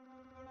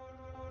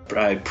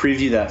I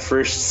preview that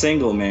first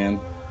single, man,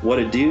 what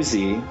a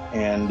doozy.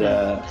 And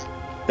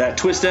that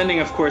twist ending,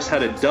 of course,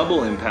 had a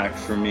double impact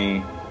for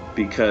me,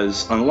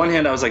 because on one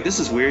hand I was like, this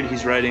is weird,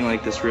 he's writing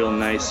like this real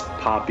nice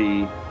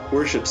poppy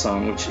worship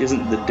song, which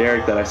isn't the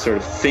Derek that I sort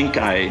of think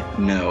I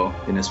know,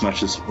 in as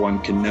much as one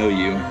can know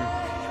you.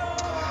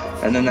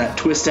 And then that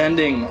twist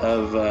ending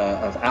of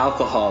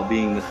alcohol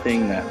being the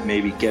thing that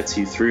maybe gets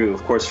you through,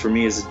 of course, for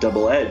me is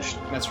double-edged.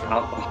 That's right.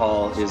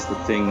 Alcohol is the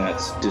thing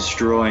that's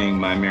destroying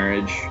my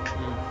marriage,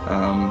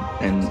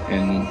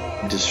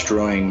 and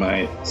destroying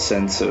my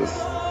sense of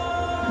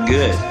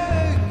good.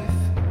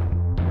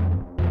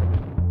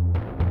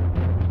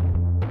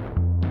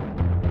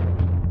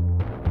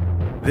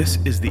 This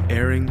is The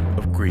Airing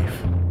of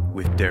Grief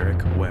with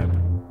Derek Webb.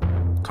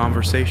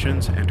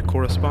 Conversations and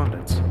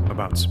correspondence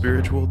about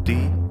spiritual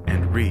de-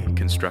 and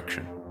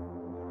reconstruction.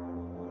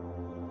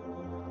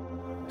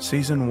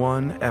 Season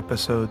 1,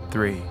 Episode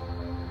 3.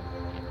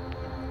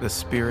 The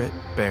Spirit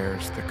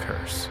Bears the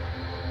Curse.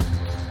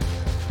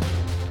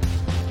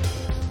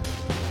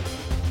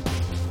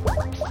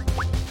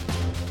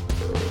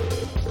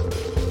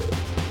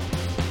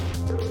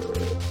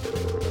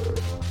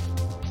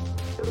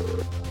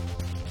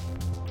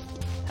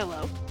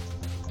 Hello.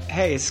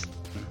 Hey,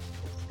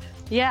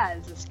 Yeah,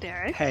 is this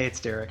Derek? Hey, it's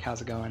Derek.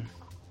 How's it going?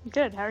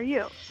 Good, how are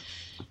you?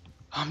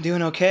 I'm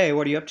doing okay.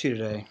 What are you up to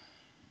today?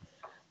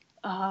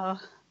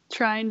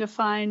 Trying to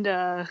find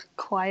a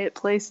quiet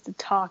place to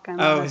talk.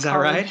 Is that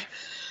right?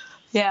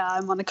 Yeah,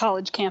 I'm on a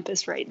college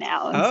campus right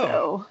now, and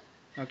so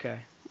okay.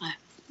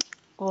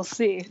 We'll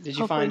see. Did you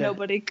Hopefully find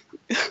nobody...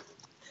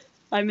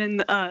 I'm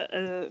in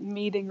a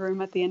meeting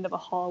room at the end of a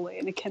hallway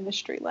in a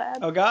chemistry lab.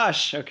 Oh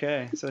gosh.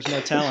 Okay. So there's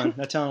no telling.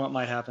 No telling what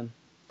might happen.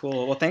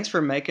 Cool. Well, thanks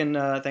for making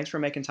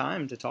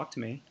time to talk to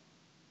me.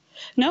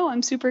 No,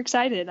 I'm super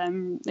excited.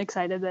 I'm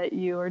excited that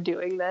you are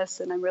doing this,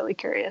 and I'm really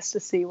curious to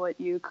see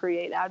what you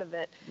create out of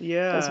it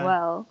as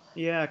well.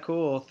 Yeah,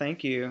 cool.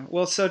 Thank you.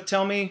 Well, so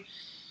tell me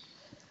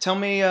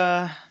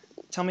how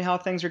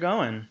things are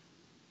going.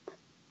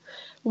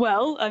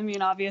 Well, I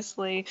mean,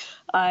 obviously,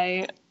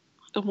 I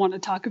want to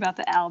talk about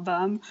the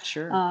album.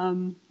 Sure.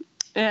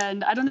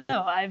 And I don't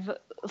know, I've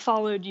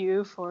followed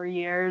you for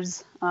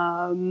years,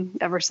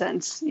 ever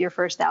since your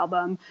first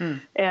album.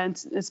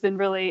 And it's been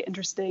really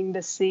interesting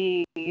to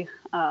see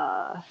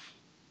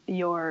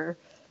your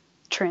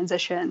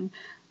transition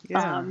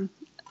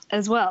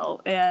as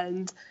well.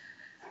 And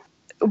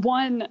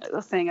one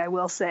thing I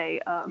will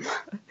say,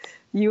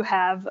 you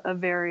have a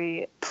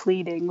very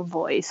pleading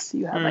voice.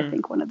 You have, I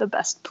think, one of the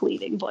best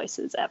pleading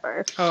voices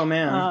ever. Oh,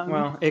 man.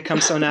 Well, it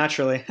comes so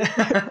naturally.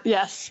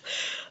 Yes.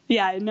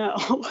 Yeah, I know.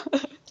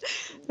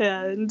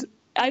 And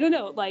I don't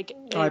know, like...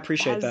 I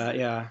appreciate that,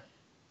 yeah.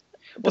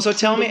 Well, so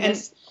tell me,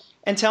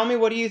 and tell me,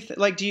 what do you...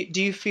 like, do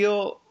you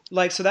feel...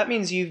 like, so that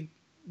means you've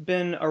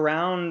been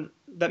around...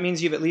 that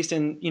means you've at least,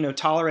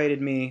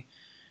 tolerated me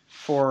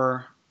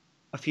for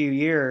a few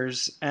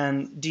years.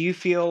 And do you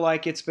feel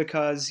like it's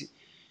because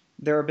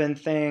there have been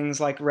things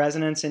like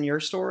resonance in your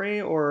story?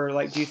 Or,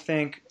 like, do you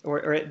think...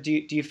 or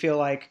do you feel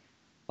like,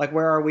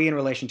 where are we in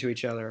relation to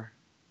each other?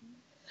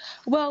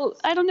 Well,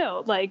 I don't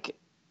know. Like,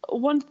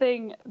 one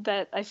thing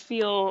that I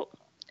feel,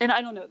 and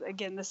I don't know,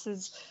 again, this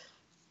is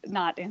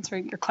not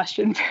answering your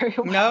question very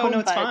well. No,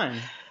 it's fine.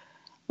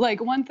 Like,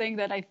 one thing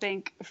that I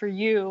think for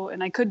you,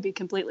 and I could be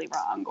completely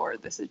wrong, or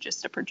this is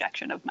just a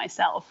projection of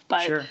myself,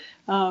 but sure.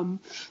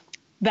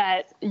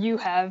 That you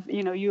have,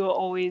 you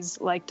always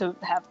like to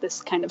have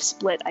this kind of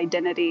split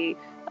identity,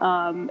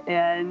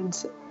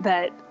 and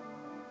that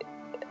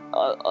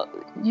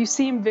you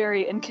seem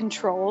very in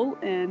control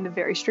and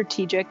very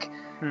strategic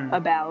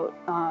about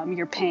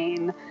your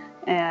pain,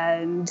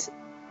 and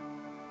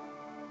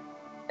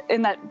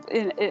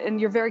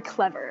you're very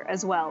clever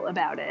as well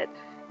about it.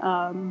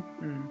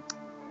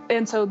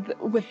 And so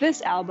with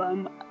this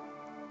album,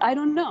 I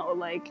don't know,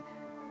 like,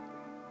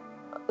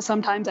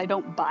 sometimes I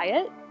don't buy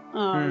it,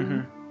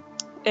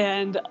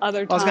 and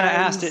other times... I was going to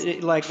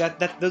ask, like,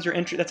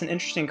 that's an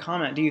interesting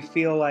comment. Do you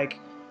feel like,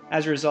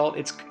 as a result,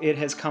 it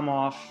has come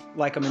off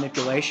like a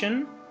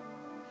manipulation?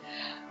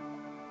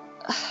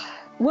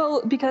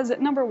 Well, because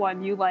number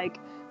one, you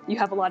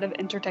have a lot of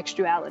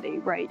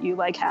intertextuality, right? You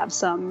have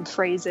some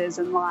phrases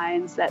and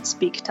lines that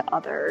speak to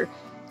other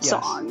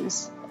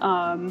songs.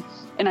 And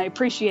I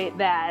appreciate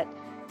that.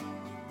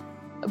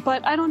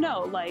 But I don't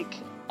know, like...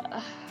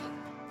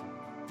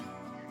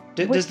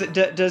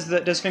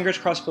 Does Fingers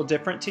Crossed feel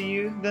different to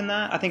you than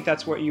that? I think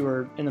that's what you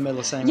were in the middle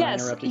of saying when I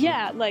interrupted you.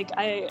 Yeah, like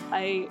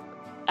I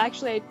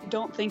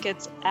don't think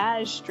it's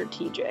as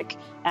strategic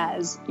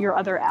as your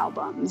other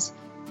albums.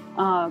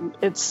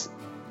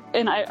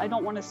 And I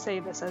don't want to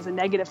say this as a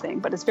negative thing,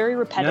 but it's very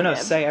repetitive. No,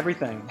 say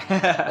everything.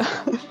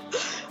 Yeah,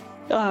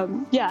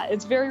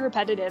 it's very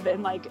repetitive,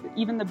 and like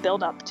even the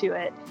build up to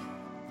it,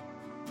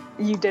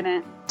 you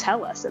didn't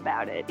tell us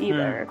about it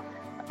either.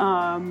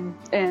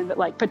 And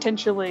like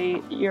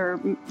potentially you're,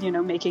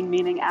 making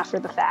meaning after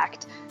the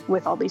fact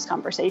with all these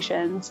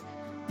conversations,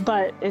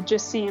 but it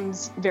just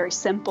seems very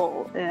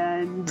simple,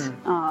 and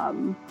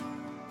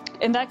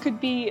that could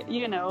be,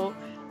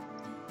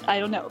 I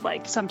don't know,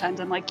 like sometimes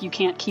I'm like, you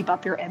can't keep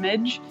up your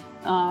image.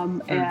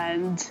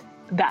 And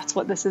that's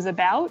what this is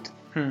about.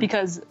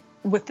 Because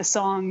with the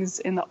songs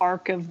in the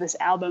arc of this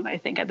album, I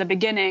think at the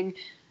beginning,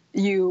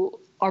 you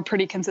are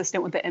pretty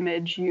consistent with the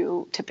image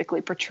you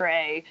typically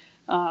portray,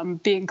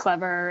 being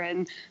clever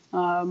and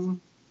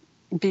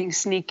being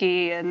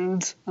sneaky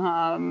and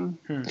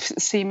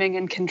seeming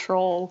in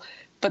control.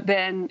 But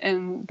then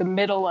in the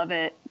middle of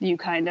it, you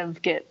kind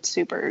of get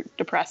super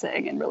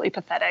depressing and really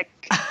pathetic.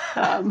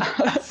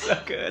 That's so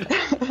good.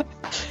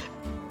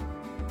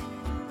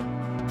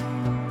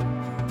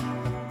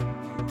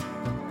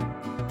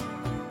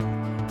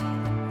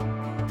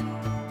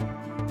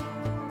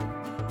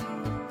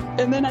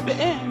 And then at the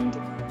end,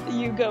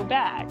 you go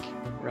back.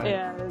 Right.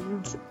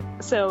 And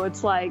so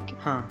it's like,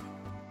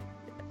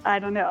 I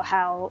don't know,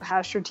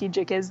 how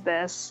strategic is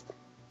this?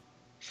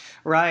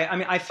 Right. I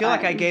mean, I feel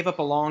like I gave up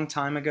a long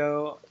time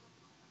ago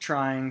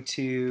trying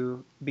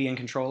to be in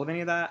control of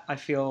any of that. I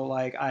feel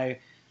like I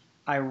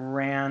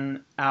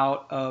ran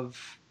out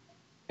of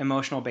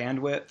emotional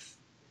bandwidth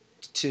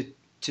to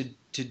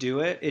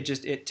do it.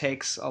 It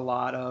takes a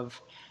lot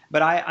of.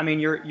 But I mean,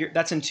 you're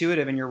that's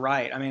intuitive, and you're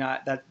right. I mean,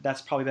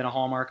 that's probably been a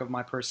hallmark of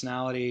my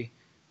personality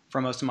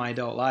for most of my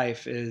adult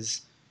life.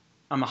 Is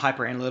I'm a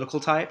hyper analytical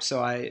type,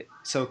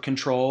 so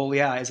control,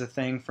 is a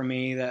thing for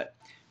me that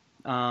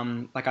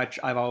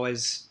I've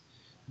always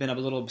been a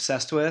little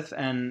obsessed with.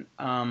 And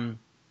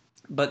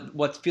but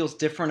what feels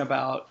different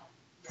about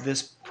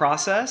this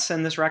process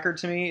and this record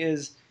to me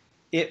is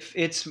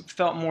it's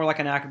felt more like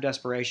an act of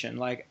desperation.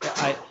 Like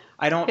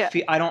I don't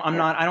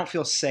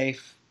feel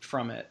safe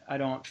from it. I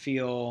don't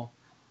feel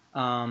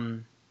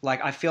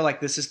I feel like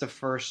this is the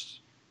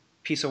first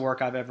piece of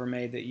work I've ever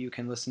made that you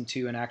can listen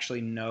to and actually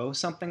know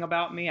something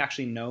about me,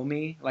 actually know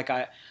me. Like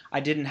I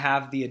didn't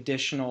have the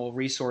additional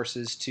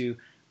resources to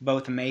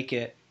both make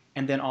it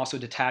and then also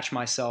detach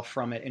myself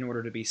from it in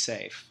order to be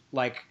safe.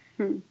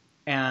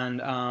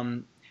 And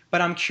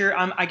but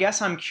I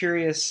guess I'm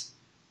curious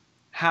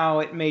how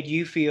it made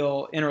you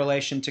feel in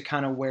relation to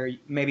kind of where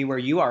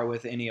you are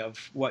with any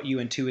of what you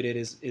intuited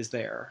is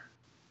there.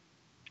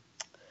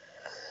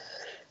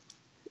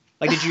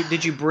 Like,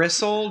 did you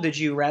bristle? Did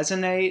you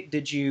resonate?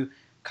 Did you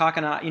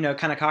kind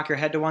of cock your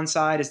head to one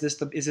side? Is this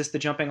the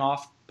jumping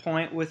off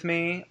point with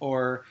me,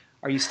 or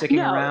are you sticking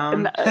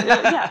around?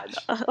 Yeah,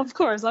 of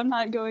course, I'm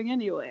not going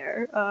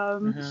anywhere.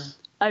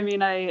 I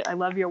mean, I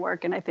love your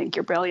work, and I think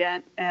you're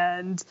brilliant.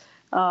 And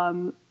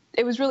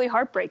it was really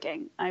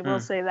heartbreaking. I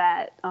will say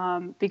that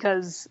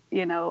because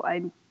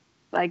I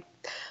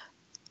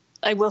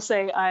will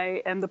say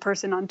I am the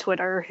person on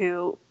Twitter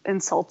who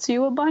insults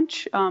you a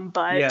bunch,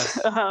 but yes.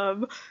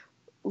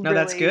 No, really,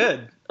 that's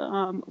good.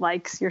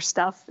 Likes your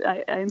stuff.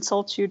 I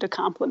insult you to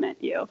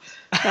compliment you,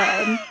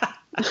 and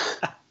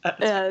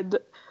it's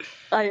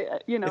I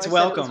welcome. said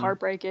it was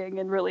heartbreaking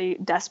and really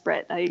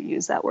desperate. I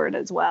use that word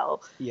as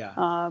well.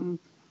 Yeah.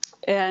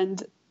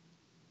 And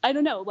I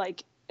don't know,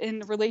 like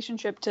in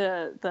relationship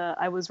to the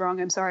 "I was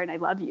wrong, I'm sorry, and I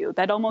love you,"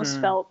 that almost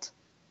felt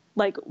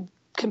like,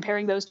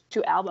 comparing those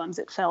two albums,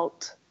 it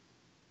felt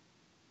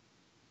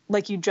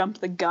like you jumped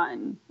the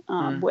gun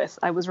with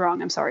 "I was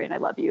wrong, I'm sorry, and I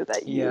love you,"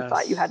 that you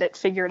thought you had it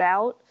figured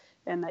out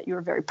and that you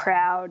were very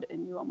proud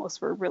and you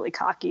almost were really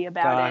cocky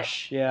about it.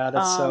 Gosh, yeah,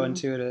 that's so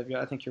intuitive.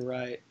 Yeah, I think you're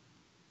right.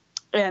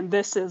 And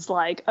this is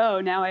like, oh,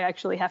 now I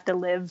actually have to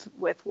live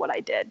with what I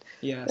did.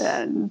 Yes.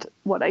 And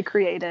what I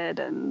created.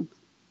 And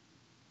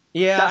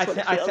yeah,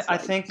 I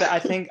think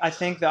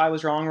the "I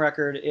Was Wrong"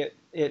 record,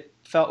 it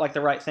felt like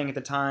the right thing at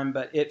the time,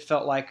 but it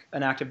felt like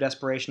an act of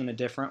desperation in a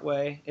different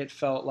way. It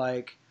felt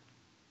like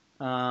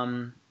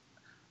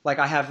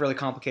I have really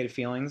complicated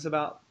feelings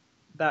about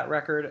that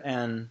record,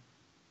 and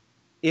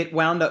it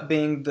wound up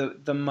being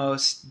the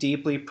most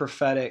deeply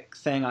prophetic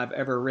thing I've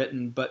ever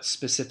written, but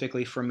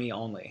specifically for me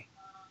only.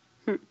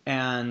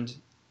 And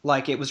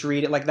it was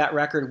that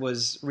record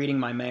was reading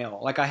my mail.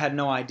 Like, I had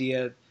no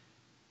idea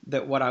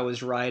that what I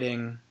was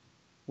writing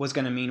was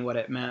going to mean what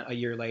it meant a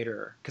year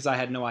later, because I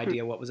had no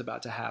idea what was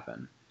about to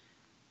happen.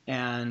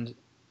 And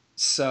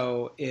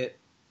so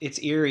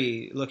it's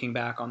eerie looking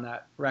back on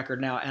that record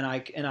now, and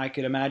I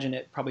could imagine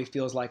it probably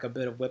feels like a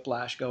bit of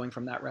whiplash going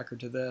from that record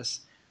to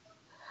this.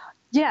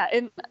 Yeah,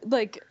 and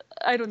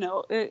I don't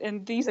know,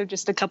 and these are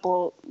just a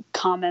couple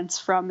comments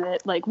from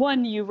it. Like,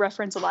 one, you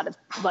reference a lot of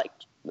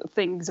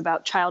things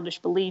about childish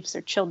beliefs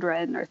or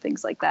children or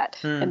things like that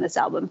in this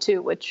album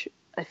too, which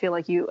I feel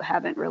like you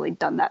haven't really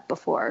done that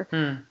before.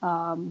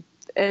 And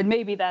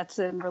maybe that's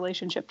in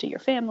relationship to your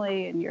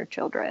family and your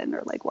children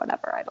or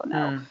whatever, I don't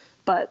know.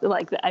 But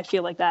I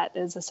feel like that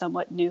is a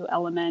somewhat new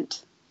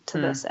element to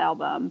this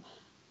album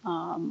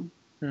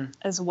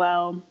as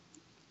well.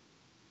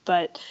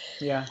 But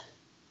yeah.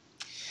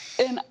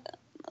 And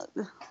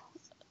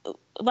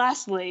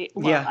lastly,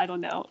 I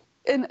don't know.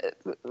 And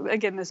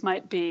again, this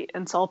might be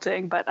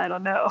insulting, but I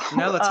don't know.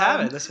 No, let's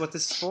have it. That's what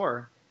this is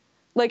for.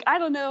 I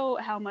don't know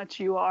how much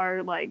you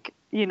are with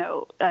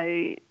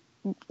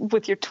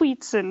your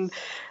tweets, and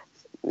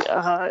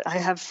I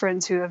have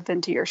friends who have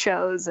been to your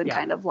shows and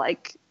kind of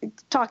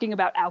talking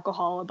about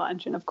alcohol a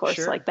bunch, and of course,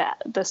 Sure. like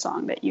the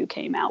song that you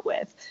came out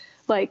with,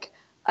 like,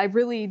 I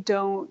really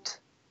don't,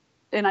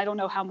 and I don't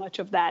know how much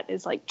of that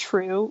is like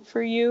true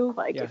for you,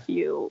 like Yeah. if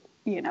you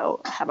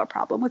have a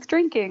problem with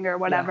drinking or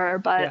whatever,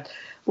 but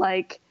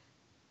like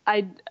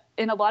and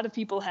a lot of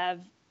people have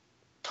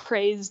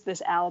praised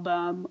this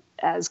album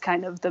as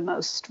kind of the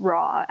most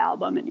raw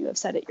album, and you have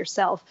said it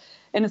yourself.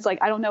 And it's like,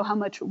 I don't know how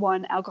much,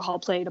 one, alcohol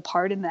played a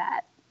part in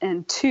that,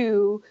 and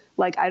two,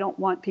 like, I don't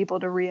want people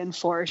to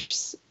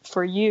reinforce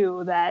for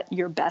you that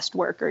your best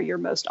work or your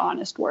most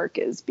honest work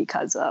is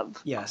because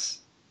of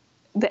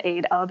the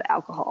aid of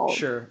alcohol.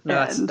 Sure.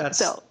 No,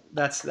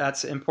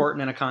 that's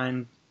important and a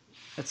kind.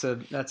 That's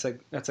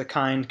a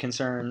kind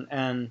concern.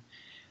 And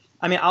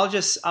I mean, I'll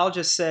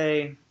just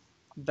say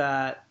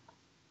that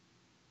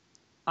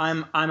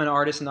I'm an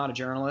artist, not a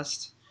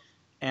journalist,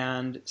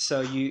 and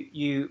so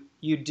you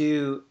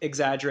do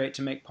exaggerate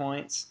to make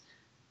points.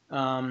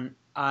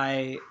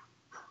 I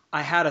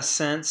had a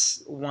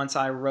sense once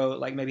I wrote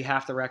like maybe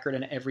half the record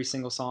and every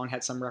single song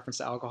had some reference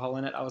to alcohol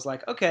in it. I was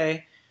like,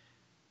 okay,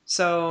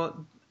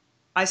 so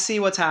I see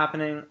what's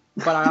happening,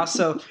 but I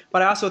also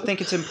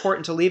think it's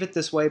important to leave it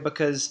this way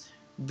because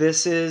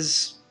this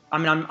is, I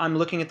mean, I'm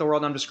looking at the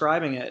world, I'm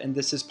describing it, and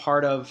this is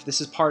part of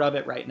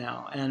it right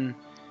now, and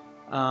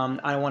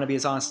I want to be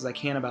as honest as I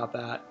can about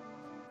that.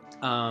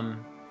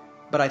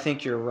 But I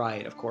think you're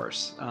right, of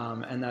course,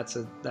 and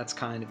that's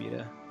kind of you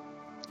to.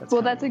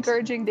 That's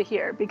encouraging to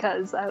hear,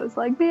 because I was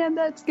like, man,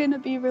 that's gonna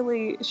be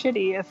really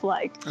shitty if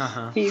like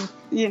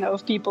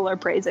if people are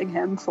praising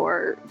him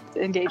for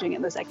engaging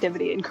in this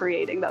activity and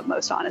creating the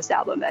most honest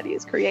album that he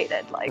has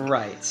created, like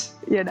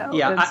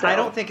I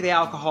don't think the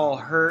alcohol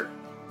hurt,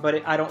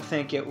 but I don't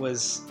think it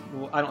was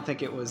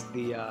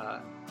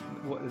the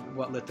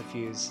what lit the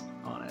fuse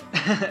on it.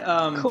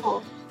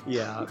 Cool.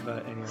 Yeah,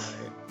 but anyway.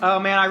 Oh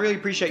man, I really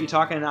appreciate you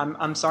talking, and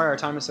I'm sorry our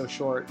time is so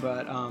short,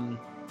 but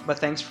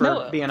thanks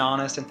for being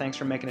honest, and thanks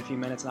for making a few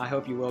minutes, and I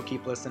hope you will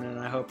keep listening, and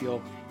I hope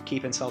you'll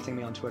keep insulting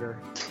me on Twitter.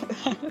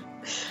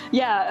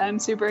 Yeah, I'm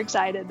super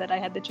excited that I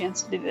had the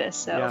chance to do this,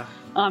 so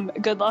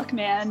good luck,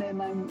 man,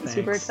 and I'm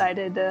super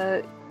excited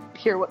to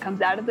hear what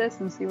comes out of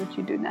this and see what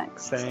you do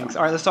next. Thanks. So.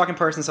 All right, let's talk in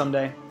person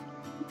someday.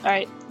 All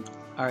right,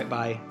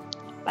 bye.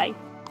 Bye.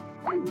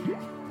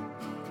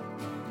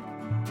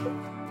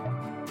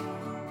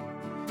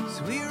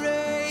 So we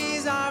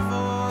raise our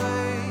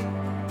voice,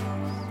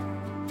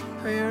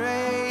 we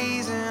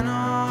raise an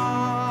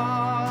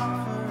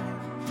offering.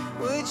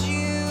 Would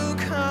you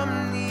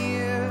come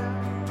near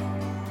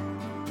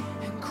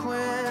and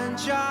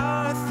quench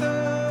our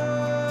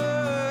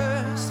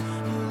thirst?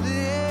 You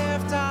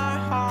lift our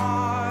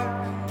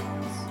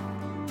hearts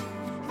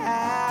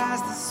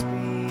as the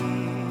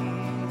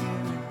Spirit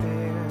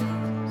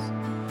bears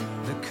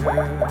the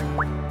curse.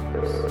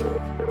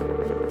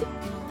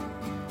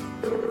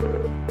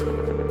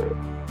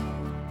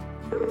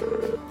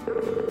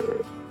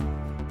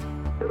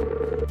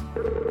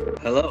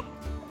 Hello.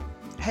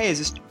 Hey, is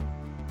this?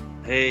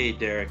 Hey,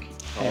 Derek.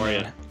 How are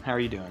you? How are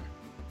you doing?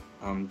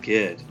 I'm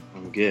good.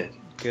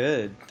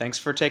 Good. Thanks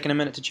for taking a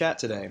minute to chat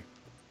today.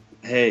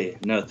 Hey,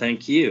 no,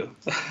 thank you.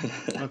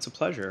 It's a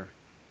pleasure.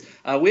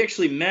 We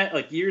actually met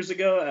like years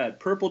ago at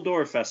Purple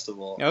Door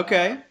Festival.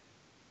 Okay.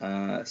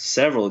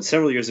 Several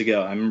years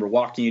ago. I remember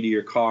walking you to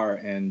your car,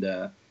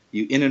 and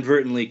you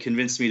inadvertently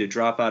convinced me to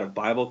drop out of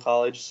Bible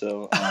college.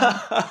 So,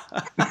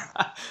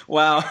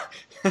 wow.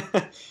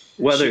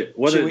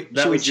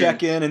 Should we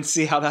check in and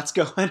see how that's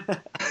going?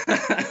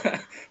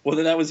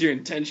 Whether that was your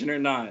intention or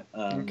not.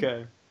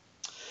 Okay.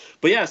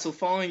 But yeah, so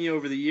following you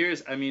over the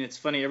years, I mean, it's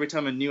funny. Every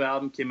time a new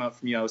album came out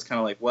from you, I was kind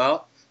of like,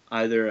 well,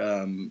 either,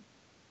 I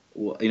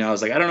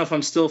was like, I don't know if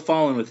I'm still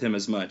following with him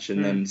as much.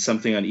 And then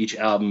something on each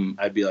album,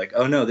 I'd be like,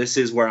 oh no, this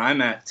is where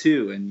I'm at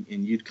too. And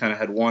you'd kind of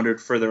had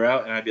wandered further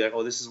out, and I'd be like,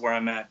 oh, this is where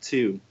I'm at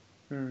too.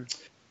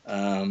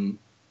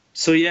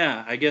 So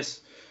yeah, I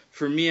guess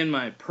for me in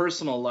my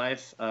personal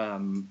life,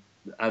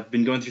 I've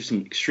been going through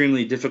some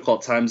extremely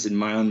difficult times in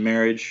my own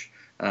marriage.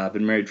 I've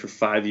been married for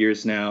 5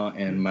 years now,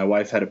 and my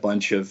wife had a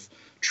bunch of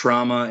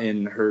trauma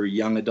in her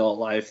young adult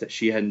life that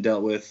she hadn't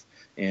dealt with.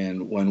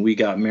 And when we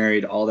got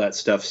married, all that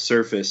stuff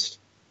surfaced.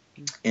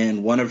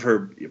 And one of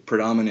her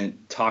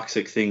predominant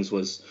toxic things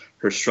was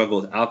her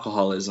struggle with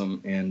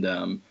alcoholism.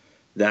 And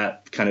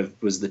that kind of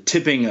was the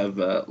tipping of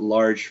a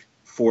large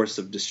force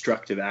of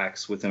destructive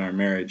acts within our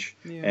marriage.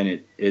 Yeah.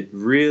 And it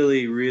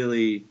really,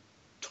 really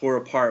tore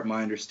apart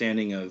my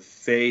understanding of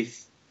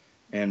faith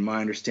and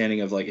my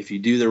understanding of, like, if you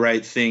do the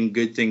right thing,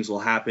 good things will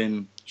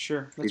happen.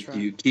 Sure, that's right.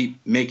 If you keep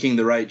making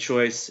the right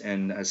choice,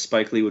 and as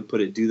Spike Lee would put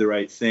it, do the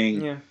right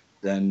thing,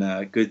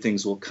 then good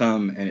things will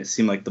come. And it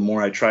seemed like the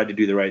more I tried to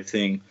do the right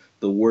thing,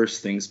 the worse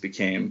things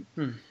became.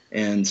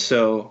 And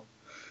so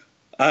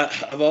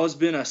I've always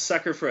been a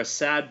sucker for a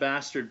sad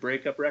bastard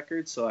breakup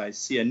record. So I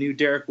see a new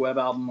Derek Webb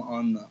album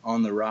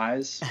on the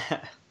rise.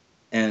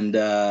 And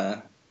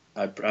I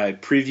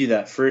preview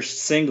that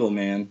first single,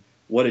 man.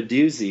 What a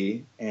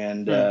doozy.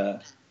 And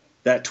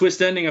that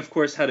twist ending, of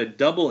course, had a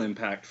double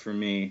impact for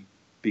me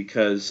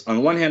because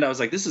on one hand I was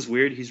like, this is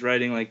weird. He's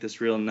writing like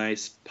this real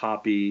nice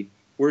poppy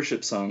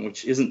worship song,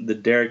 which isn't the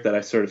Derek that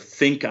I sort of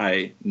think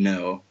I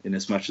know, in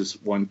as much as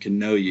one can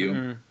know you.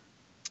 Mm-hmm.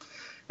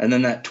 And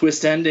then that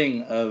twist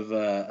ending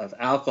of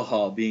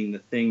alcohol being the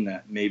thing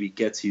that maybe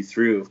gets you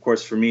through, of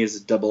course, for me is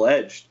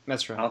double-edged.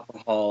 That's right.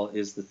 Alcohol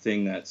is the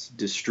thing that's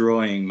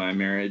destroying my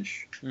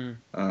marriage,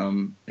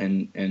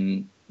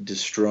 and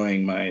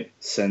destroying my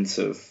sense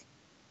of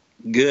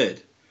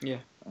good. Yeah.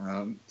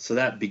 So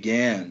that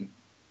began.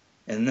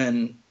 And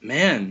then,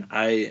 man,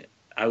 I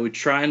would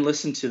try and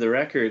listen to the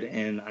record,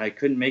 and I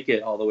couldn't make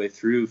it all the way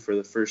through for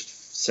the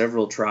first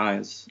several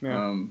tries.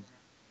 Yeah.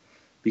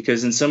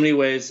 Because in so many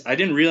ways, I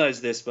didn't realize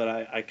this, but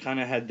I kind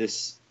of had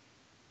this,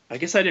 I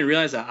guess I didn't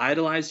realize I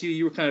idolized you.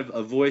 You were kind of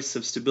a voice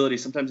of stability.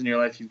 Sometimes in your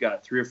life, you've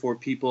got 3 or 4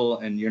 people,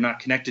 and you're not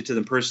connected to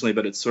them personally,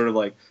 but it's sort of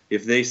like,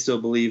 if they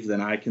still believe,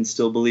 then I can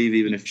still believe,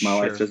 even if my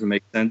life doesn't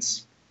make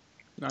sense.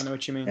 I know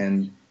what you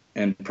mean.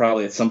 And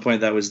probably at some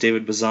point that was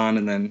David Bazan,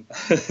 and then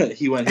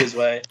he went his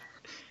way.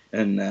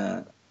 And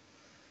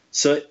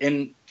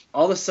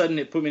all of a sudden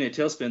it put me in a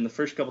tailspin. The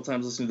first couple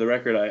times listening to the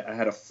record, I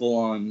had a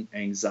full-on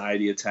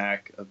anxiety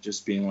attack of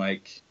just being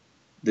like,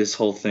 this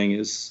whole thing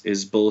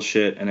is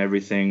bullshit, and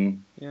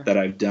everything that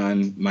I've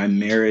done, my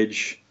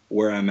marriage,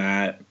 where I'm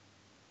at,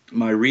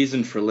 my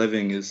reason for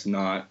living is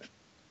not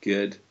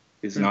good,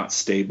 is not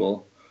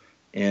stable.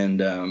 And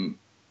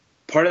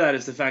part of that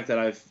is the fact that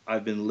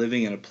I've been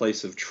living in a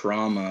place of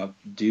trauma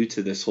due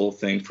to this whole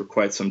thing for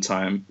quite some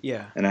time.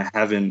 Yeah. And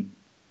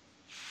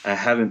I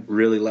haven't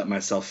really let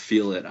myself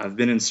feel it. I've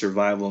been in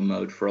survival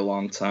mode for a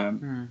long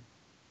time.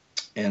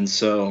 And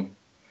so,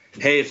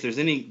 hey, if there's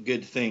any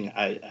good thing,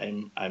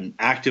 I'm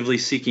actively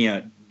seeking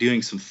out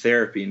doing some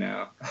therapy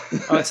now.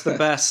 Oh, it's the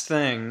best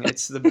thing.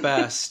 It's the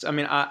best. I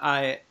mean,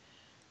 I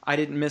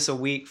didn't miss a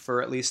week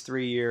for at least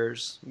 3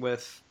 years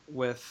with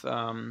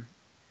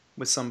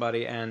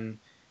somebody, and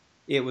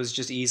it was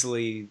just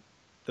easily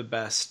the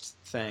best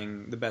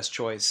thing, the best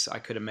choice I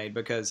could have made,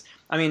 because,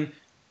 I mean,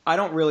 I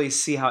don't really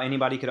see how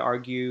anybody could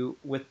argue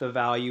with the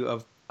value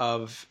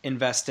of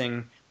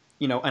investing,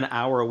 an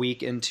hour a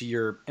week into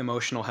your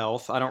emotional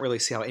health. I don't really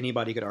see how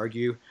anybody could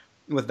argue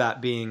with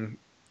that being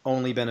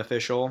only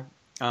beneficial.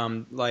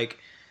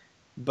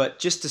 But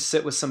just to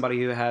sit with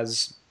somebody who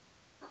has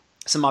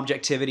some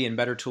objectivity and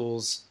better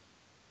tools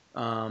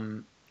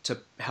to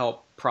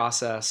help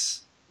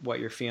process what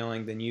you're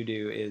feeling than you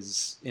do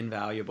is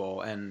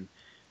invaluable. And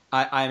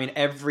I mean,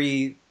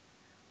 everything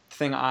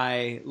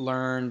I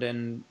learned,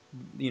 and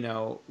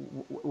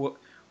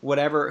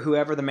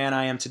whoever the man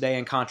I am today,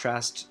 in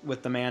contrast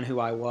with the man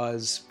who I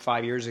was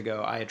 5 years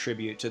ago, I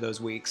attribute to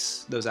those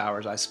weeks, those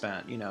hours I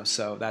spent.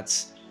 So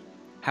that's,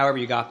 however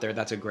you got there,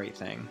 that's a great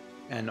thing.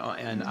 And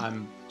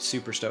I'm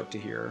super stoked to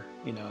hear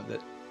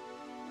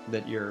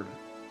that you're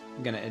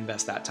gonna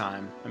invest that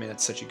time. I mean,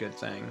 that's such a good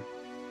thing.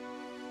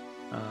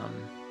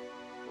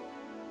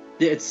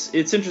 It's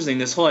interesting,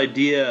 this whole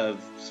idea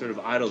of sort of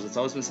idols. It's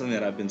always been something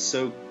that I've been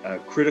so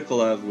critical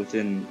of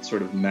within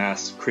sort of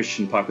mass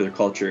Christian popular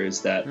culture,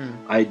 is that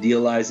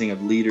idealizing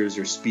of leaders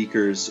or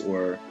speakers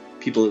or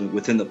people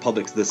within the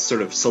public, this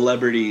sort of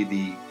celebrity,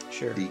 the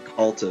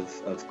cult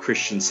of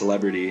Christian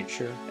celebrity.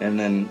 Sure. And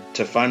then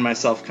to find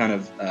myself kind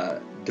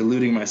of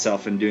deluding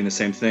myself and doing the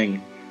same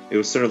thing, it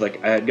was sort of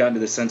like I had gotten to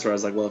this sense where I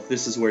was like, well, if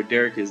this is where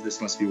Derek is, this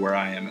must be where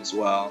I am as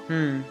well.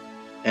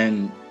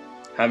 And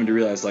having to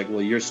realize, like,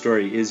 well, your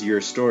story is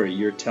your story.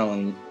 You're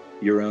telling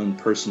your own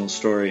personal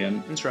story.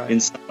 And that's right. In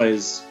some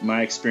ways,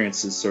 my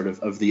experience is sort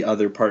of the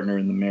other partner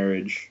in the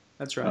marriage.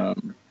 That's right.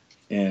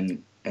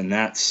 And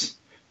that's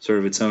sort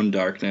of its own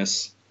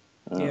darkness.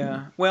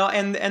 Yeah. Well,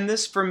 and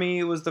this for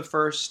me was the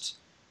first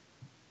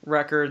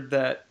record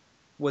that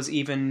was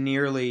even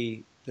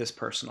nearly this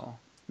personal.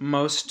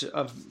 Most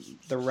of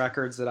the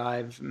records that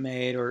I've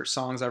made or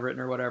songs I've written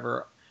or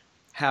whatever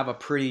have a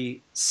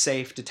pretty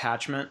safe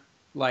detachment.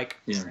 Like,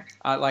 they're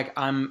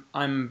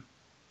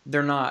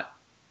not,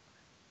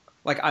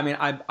 like, I mean,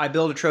 I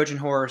build a Trojan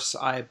horse,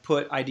 I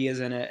put ideas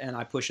in it, and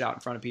I push it out in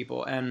front of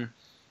people. And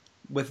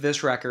with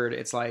this record,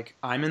 it's like,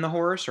 I'm in the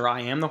horse, or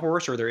I am the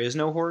horse, or there is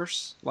no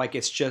horse. Like,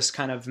 it's just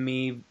kind of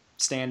me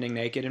standing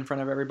naked in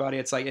front of everybody.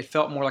 It's like, it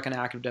felt more like an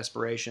act of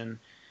desperation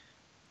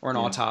or an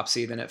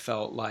autopsy than it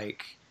felt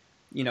like,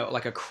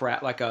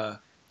 like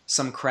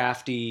some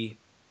crafty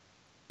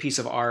piece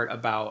of art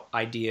about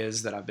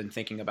ideas that I've been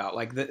thinking about.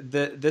 Like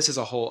this is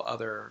a whole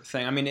other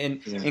thing. I mean,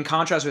 in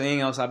contrast with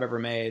anything else I've ever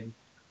made,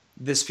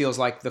 this feels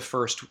like the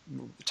first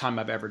time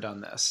I've ever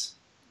done this.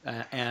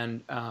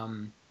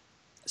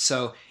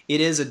 So it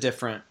is a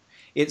different,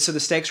 so the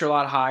stakes are a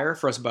lot higher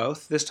for us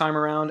both this time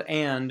around.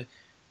 And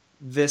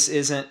this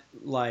isn't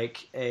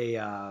like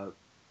a,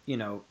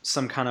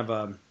 some kind of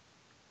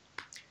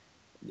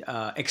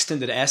a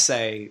extended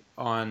essay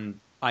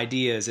on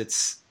ideas.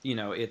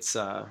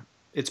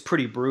 It's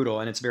pretty brutal,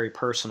 and it's very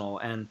personal,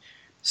 and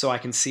so I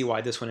can see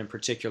why this one in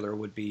particular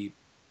would be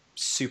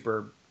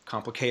super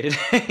complicated,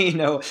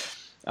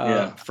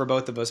 for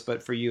both of us,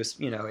 but for you,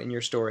 in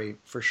your story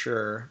for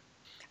sure.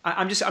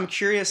 I'm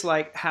curious,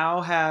 like,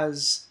 how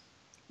has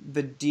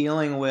the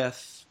dealing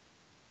with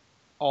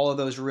all of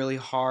those really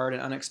hard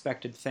and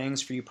unexpected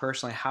things for you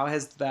personally, how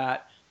has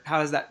that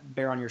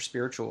bear on your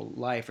spiritual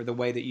life or the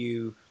way that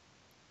you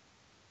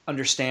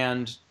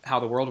understand how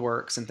the world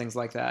works and things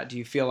like that? Do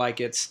you feel like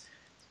it's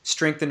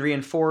strengthened,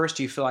 reinforced?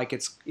 Do you feel like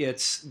it's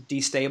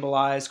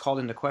destabilized, called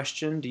into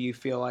question? Do you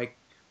feel like,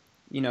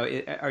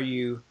 where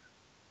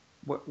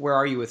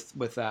are you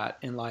with that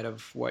in light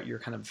of what you're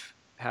kind of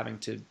having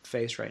to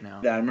face right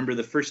now? Yeah, I remember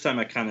the first time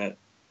I kind of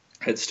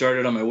had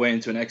started on my way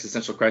into an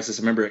existential crisis,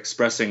 I remember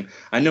expressing,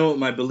 I know what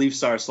my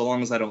beliefs are so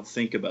long as I don't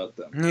think about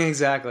them.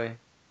 Exactly.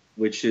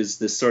 Which is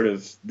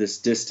this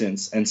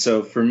distance. And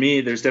so for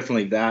me, there's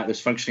definitely that. There's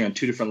functioning on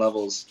two different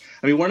levels.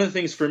 I mean, one of the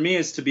things for me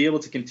is to be able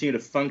to continue to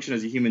function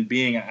as a human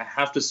being, I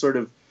have to sort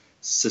of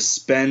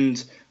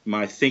suspend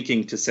my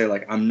thinking to say,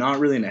 like, I'm not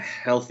really in a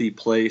healthy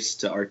place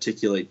to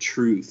articulate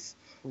truth.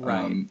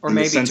 Right. Or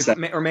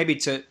maybe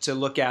to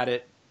look at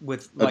it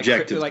with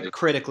like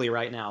critically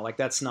right now. Like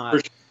that's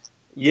not.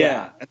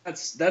 Yeah, and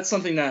that's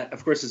something that,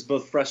 of course, is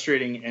both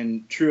frustrating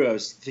and true. I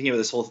was thinking about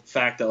this whole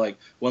fact that, like,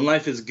 when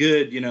life is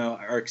good,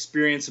 our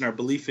experience and our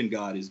belief in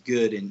God is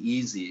good and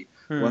easy.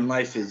 When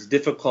life is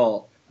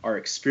difficult, our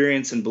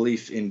experience and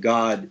belief in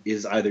God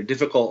is either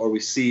difficult or we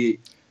see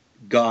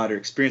God or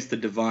experience the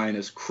divine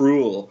as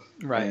cruel.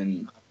 Right.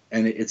 And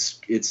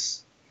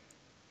it's.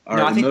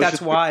 No, I think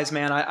that's wise,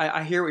 man.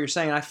 I hear what you're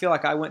saying. I feel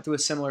like I went through a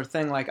similar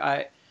thing. Like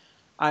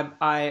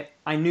I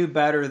knew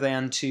better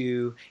than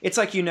to. It's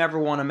like you never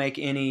want to make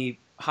any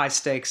high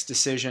stakes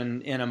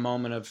decision in a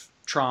moment of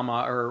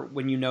trauma or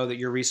when you know that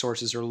your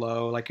resources are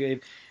low. Like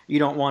you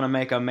don't want to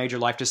make a major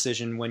life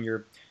decision when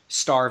you're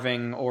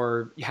starving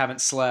or you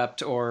haven't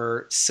slept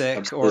or sick.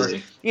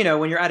 Absolutely. Or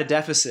when you're at a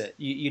deficit.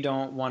 You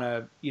don't want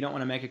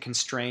to make a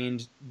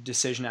constrained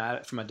decision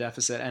from a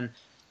deficit. And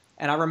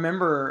I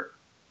remember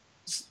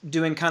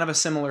doing kind of a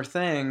similar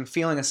thing,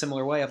 feeling a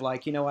similar way of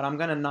like, you know what, I'm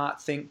going to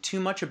not think too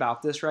much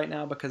about this right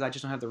now because I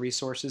just don't have the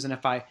resources. And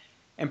if I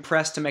am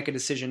pressed to make a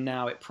decision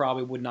now, it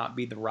probably would not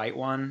be the right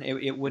one.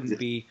 It wouldn't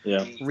be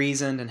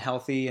reasoned and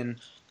healthy and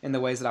in the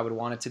ways that I would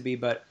want it to be.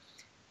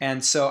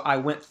 And so I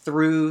went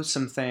through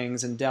some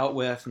things and dealt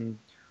with, and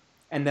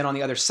then on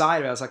the other side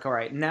of it, I was like, all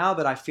right, now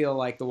that I feel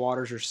like the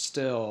waters are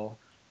still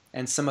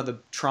and some of the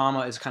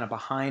trauma is kind of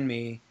behind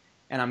me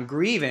and I'm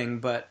grieving,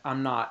 but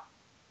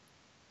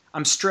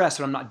I'm stressed,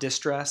 but I'm not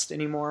distressed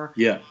anymore.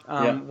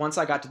 Once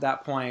I got to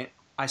that point,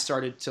 I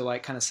started to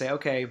like kind of say,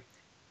 okay,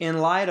 in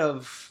light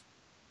of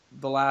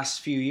the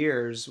last few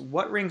years,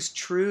 what rings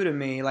true to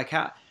me? Like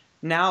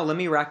now let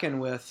me reckon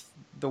with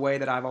the way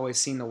that I've always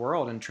seen the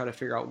world and try to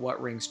figure out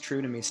what rings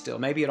true to me still.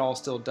 Maybe it all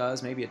still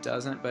does, maybe it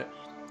doesn't, but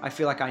I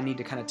feel like I need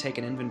to kind of take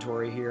an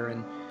inventory here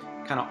and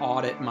kind of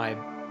audit my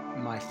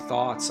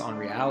thoughts on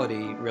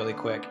reality really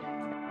quick.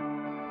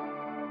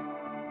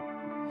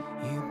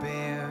 You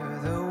bear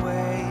the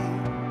weight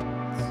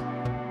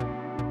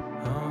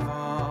of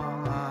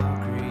all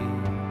our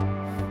grief,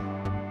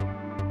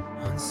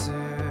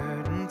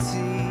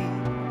 uncertainty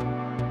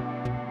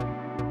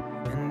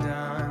and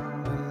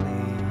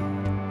unbelief.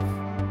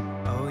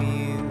 Oh,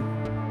 you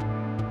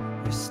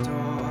restore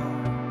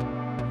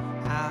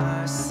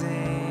our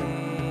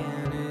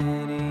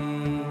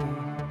sanity.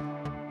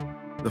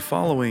 The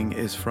following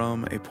is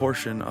from a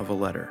portion of a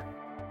letter.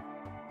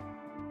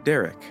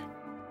 Derek,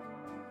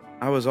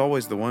 I was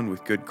always the one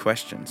with good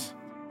questions.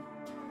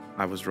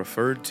 I was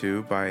referred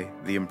to by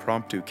the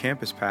impromptu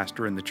campus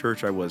pastor in the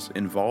church I was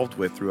involved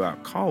with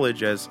throughout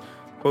college as,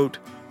 quote,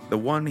 the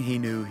one he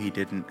knew he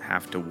didn't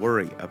have to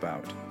worry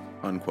about,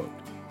 unquote.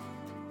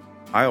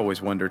 I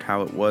always wondered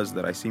how it was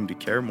that I seemed to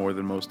care more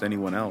than most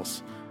anyone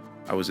else.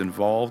 I was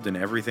involved in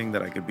everything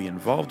that I could be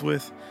involved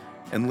with,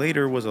 and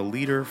later was a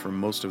leader for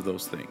most of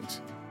those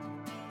things.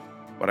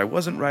 But I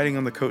wasn't riding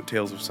on the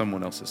coattails of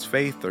someone else's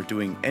faith or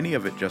doing any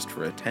of it just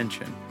for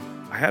attention.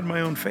 I had my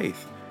own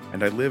faith,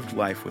 and I lived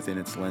life within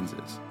its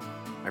lenses.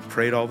 I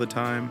prayed all the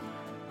time.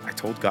 I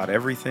told God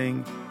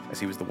everything, as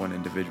he was the one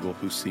individual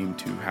who seemed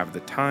to have the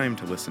time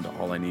to listen to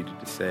all I needed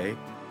to say.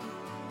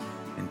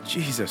 And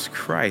Jesus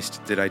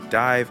Christ, did I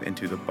dive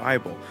into the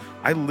Bible.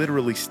 I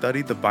literally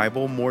studied the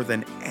Bible more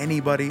than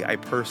anybody I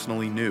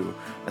personally knew,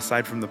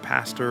 aside from the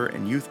pastor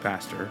and youth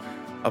pastor,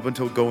 up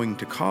until going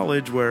to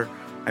college where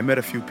I met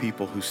a few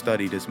people who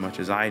studied as much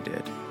as I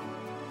did.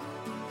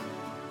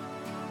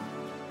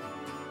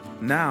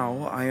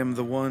 Now I am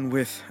the one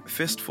with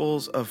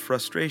fistfuls of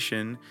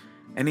frustration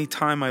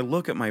anytime I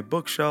look at my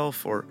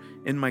bookshelf or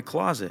in my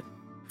closet,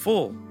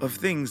 full of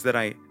things that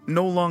I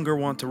no longer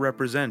want to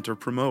represent or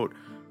promote.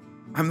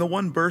 I'm the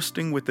one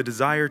bursting with the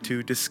desire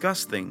to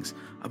discuss things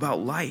about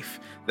life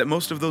that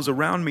most of those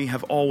around me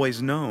have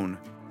always known.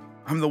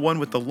 I'm the one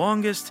with the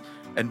longest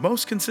and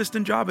most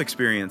consistent job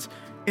experience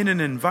in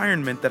an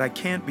environment that I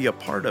can't be a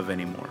part of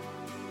anymore.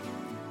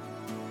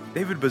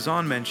 David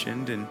Bazan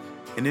mentioned in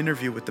an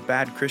interview with the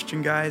Bad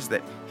Christian Guys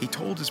that he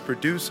told his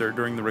producer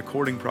during the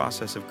recording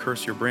process of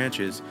Curse Your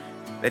Branches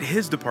that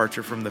his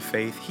departure from the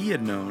faith he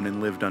had known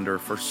and lived under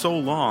for so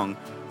long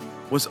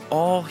was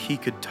all he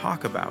could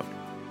talk about,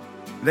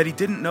 that he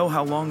didn't know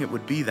how long it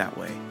would be that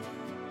way.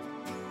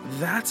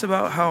 That's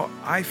about how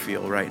I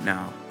feel right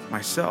now,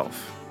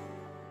 myself.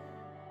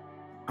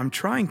 I'm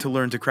trying to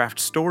learn to craft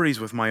stories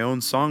with my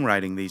own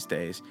songwriting these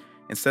days,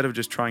 instead of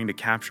just trying to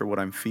capture what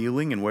I'm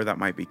feeling and where that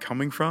might be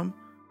coming from.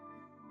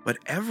 But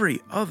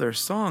every other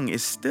song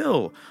is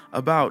still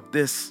about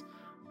this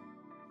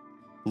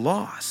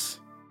loss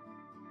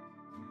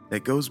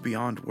that goes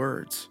beyond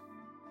words.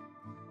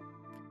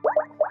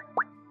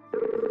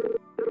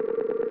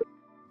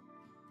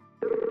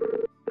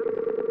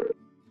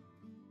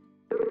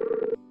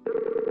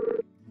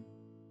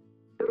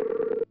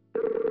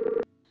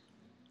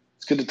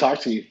 It's good to talk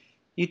to you.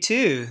 You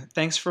too.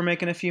 Thanks for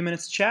making a few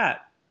minutes to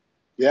chat.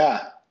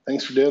 Yeah,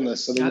 thanks for doing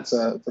this. I think it's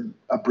a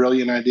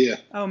brilliant idea.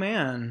 Oh,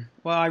 man.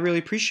 Well, I really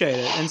appreciate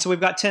it. And so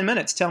we've got 10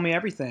 minutes. Tell me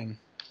everything.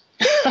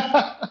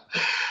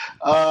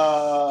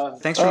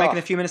 Thanks for making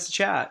a few minutes to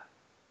chat.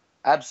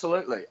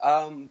 Absolutely.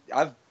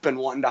 I've been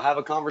wanting to have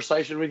a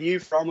conversation with you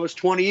for almost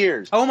 20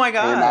 years. Oh, my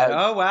God.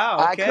 Oh,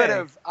 wow.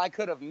 Okay. I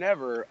could have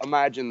never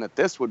imagined that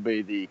this would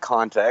be the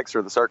context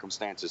or the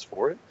circumstances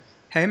for it.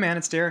 Hey, man,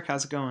 it's Derek.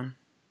 How's it going?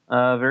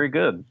 Very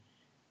good.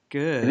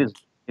 Good.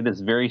 It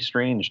is very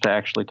strange to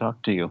actually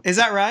talk to you. Is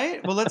that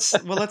right? Well,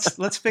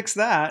 let's fix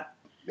that.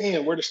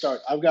 Man, where to start?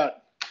 I've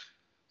got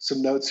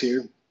some notes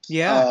here.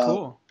 Yeah,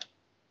 cool.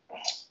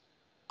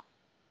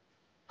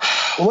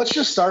 Well, let's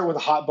just start with a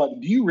hot button.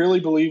 Do you really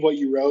believe what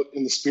you wrote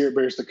in The Spirit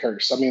Bears the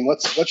Curse? I mean,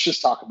 let's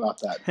just talk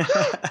about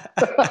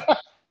that.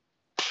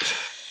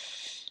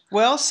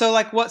 Well, so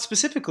like what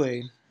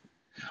specifically?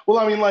 Well,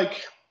 I mean,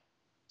 like,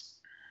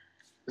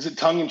 is it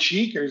tongue in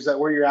cheek, or is that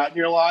where you're at in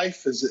your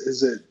life?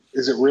 Is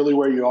it really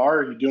where you are?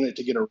 Are you doing it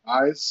to get a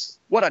rise?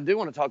 What I do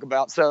want to talk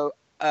about, so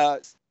I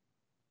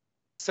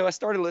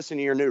started listening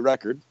to your new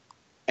record,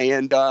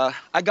 and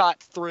I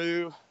got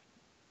through,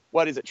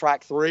 what is it,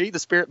 track 3, The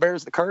Spirit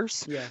Bears the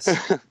Curse? Yes.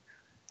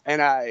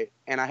 and I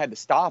had to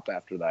stop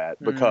after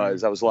that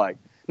because I was like,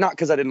 not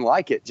because I didn't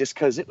like it, just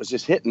because it was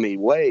just hitting me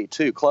way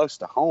too close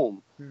to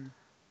home.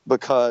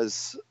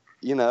 Because,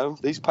 you know,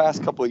 these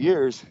past couple of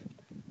years,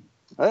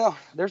 well,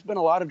 there's been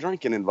a lot of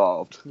drinking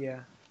involved. Yeah.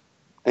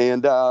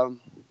 And I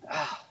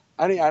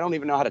don't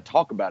even know how to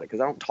talk about it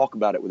because I don't talk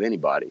about it with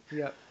anybody.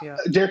 Yeah.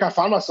 Derek, I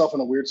find myself in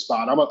a weird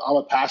spot. I'm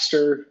a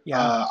pastor.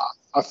 Yeah.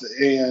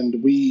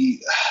 And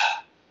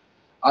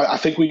I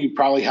think we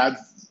probably had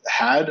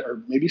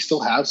or maybe still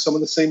have some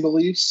of the same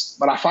beliefs,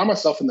 but I find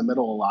myself in the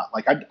middle a lot.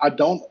 Like I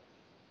don't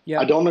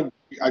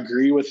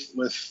agree with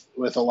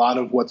a lot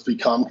of what's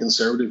become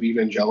conservative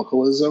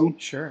evangelicalism.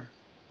 Sure.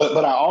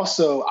 But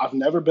I've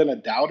never been a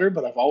doubter,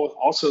 but I've always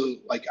also,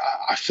 like,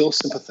 I feel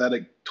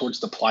sympathetic towards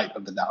the plight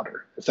of the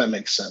doubter, if that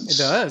makes sense.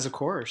 It does, of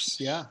course.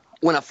 Yeah.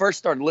 When I first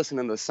started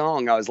listening to the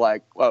song, I was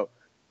like, whoa,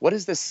 what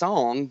is this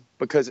song?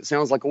 Because it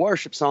sounds like a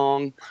worship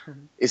song.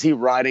 Is he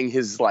writing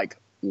his, like,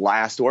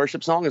 last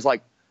worship song? It's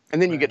like, and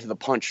then you get to the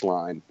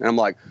punchline, and I'm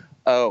like,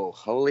 oh,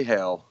 holy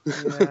hell.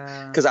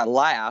 Because I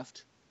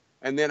laughed,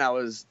 and then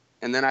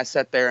I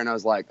sat there and I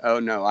was like, oh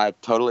no, I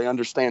totally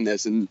understand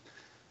this. And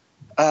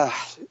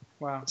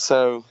wow.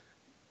 So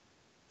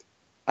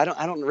I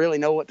don't really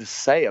know what to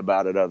say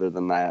about it other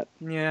than that.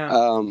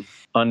 Yeah.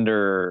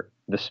 Under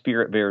The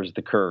Spirit Bears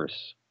the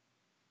Curse,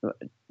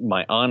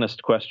 my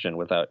honest question,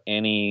 without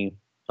any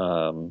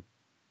kind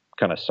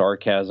of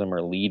sarcasm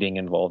or leading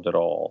involved at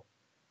all,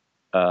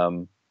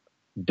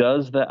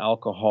 does the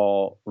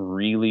alcohol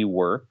really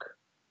work,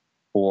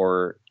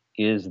 or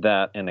is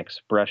that an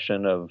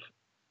expression of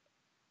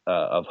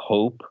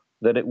hope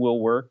that it will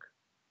work,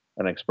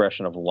 an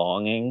expression of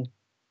longing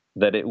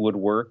that it would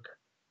work,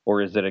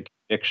 or is it a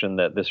conviction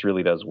that this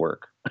really does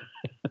work?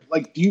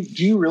 Like, do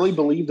you really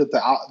believe that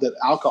that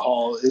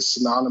alcohol is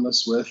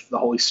synonymous with the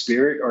Holy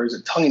Spirit, or is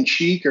it tongue in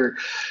cheek, or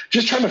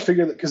just trying to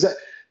figure that? Because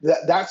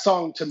that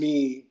song to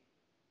me,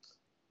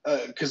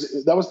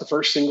 because that was the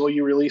first single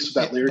you released with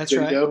that lyric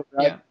video,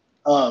 right?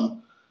 Yeah.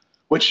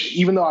 Which,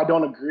 even though I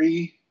don't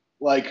agree,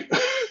 like,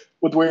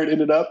 with where it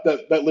ended up,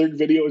 that lyric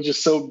video is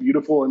just so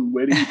beautiful and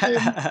witty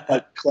and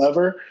like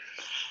clever.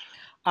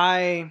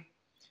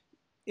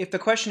 If the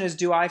question is,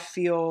 do I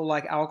feel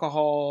like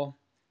alcohol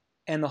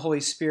and the Holy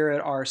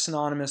Spirit are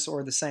synonymous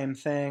or the same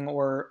thing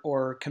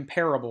or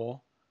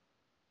comparable,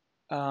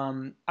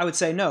 I would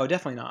say no,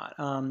 definitely not.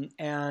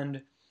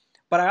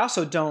 But I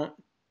also don't.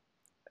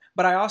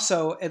 But I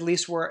also, at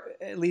least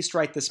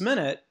right this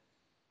minute,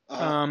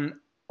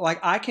 like,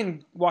 I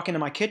can walk into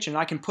my kitchen,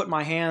 I can put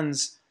my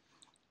hands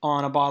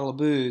on a bottle of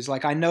booze.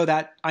 Like, I know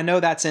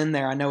that's in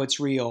there. I know it's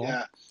real.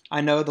 Yeah.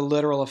 I know the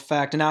literal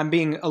effect. And I'm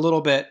being a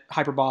little bit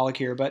hyperbolic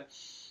here, but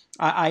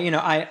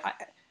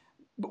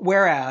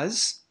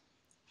whereas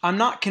I'm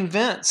not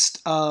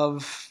convinced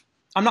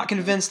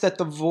that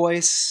the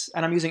voice,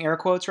 and I'm using air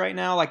quotes right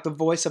now, like the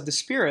voice of the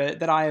Spirit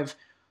that I have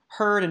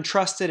heard and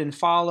trusted and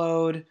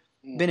followed,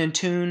 been in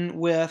tune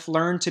with,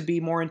 learned to be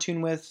more in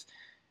tune with,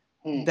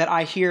 that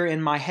I hear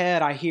in my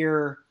head, I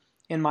hear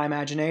in my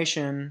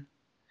imagination.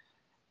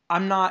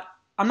 I'm not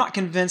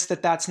convinced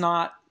that that's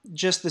not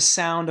just the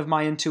sound of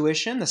my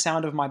intuition, the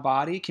sound of my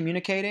body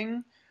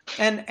communicating.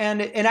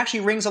 And it actually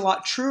rings a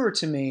lot truer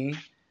to me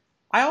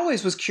I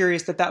always was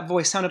curious that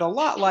voice sounded a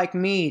lot like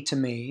me to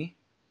me.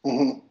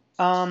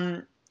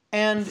 And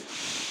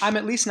I'm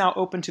at least now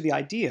open to the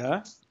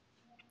idea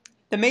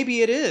that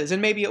maybe it is,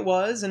 and maybe it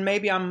was, and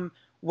maybe I'm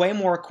way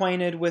more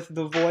acquainted with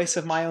the voice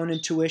of my own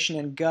intuition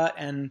and gut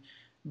and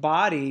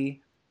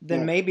body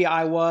than maybe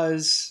I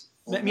was,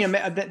 than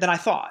I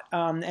thought.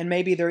 And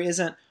maybe there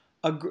isn't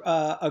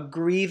a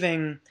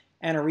grieving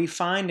and a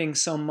refinding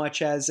so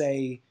much as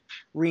a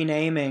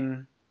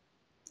renaming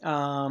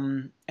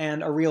and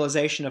a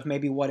realization of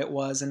maybe what it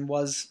was and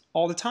was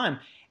all the time.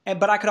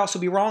 But I could also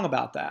be wrong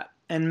about that.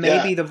 And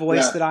maybe the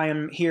voice that I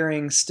am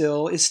hearing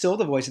still is still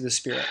the voice of the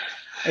Spirit.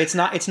 It's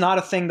not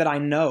a thing that I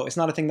know. It's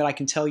not a thing that I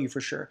can tell you for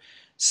sure.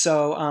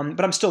 So,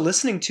 but I'm still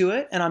listening to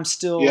it, and I'm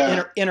still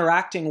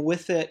interacting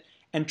with it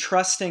and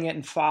trusting it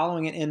and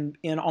following it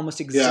in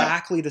almost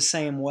exactly the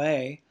same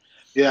way.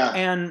 Yeah.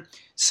 And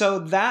so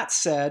that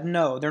said,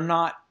 no, they're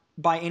not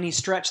by any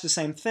stretch the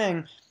same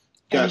thing.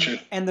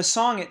 Gotcha. And the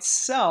song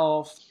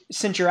itself,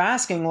 since you're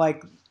asking,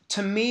 like,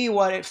 to me,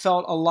 what it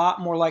felt a lot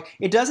more like,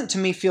 it doesn't to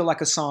me feel like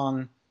a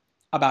song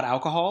about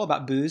alcohol,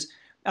 about booze.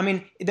 I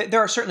mean, there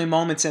are certainly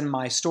moments in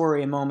my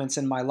story and moments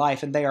in my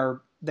life, and they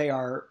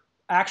are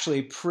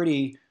actually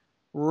pretty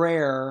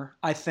rare,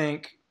 I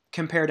think,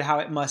 compared to how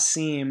it must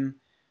seem,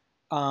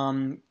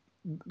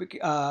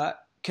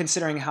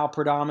 considering how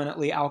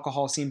predominantly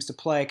alcohol seems to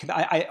play. 'Cause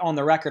I on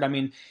the record, I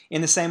mean,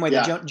 in the same way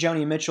that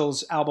Joni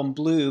Mitchell's album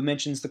Blue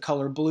mentions the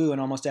color blue in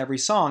almost every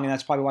song, and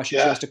that's probably why she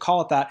chose to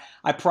call it that,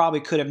 I probably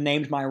could have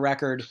named my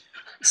record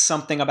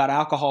something about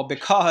alcohol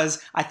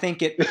because I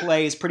think it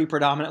plays pretty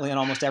predominantly in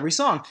almost every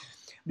song.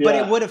 But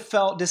it would have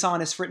felt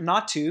dishonest for it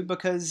not to,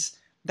 because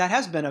that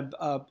has been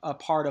a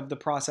part of the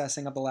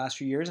processing of the last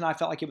few years, and I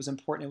felt like it was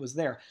important it was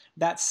there.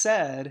 That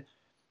said,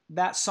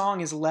 that song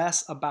is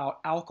less about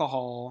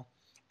alcohol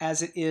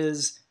as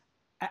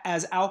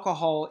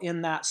alcohol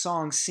in that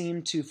song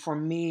seemed to, for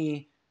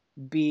me,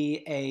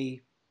 be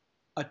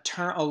a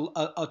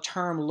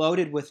term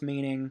loaded with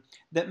meaning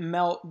that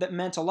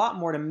meant a lot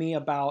more to me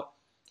about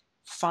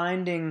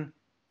finding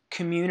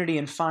community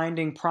and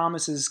finding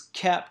promises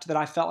kept that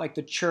I felt like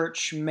the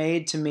church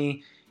made to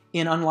me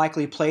in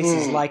unlikely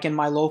places, like in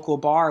my local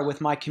bar with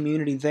my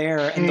community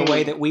there, and the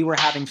way that we were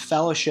having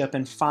fellowship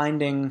and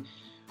finding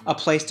a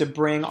place to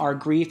bring our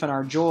grief and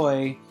our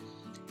joy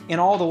in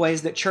all the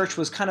ways that church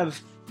was kind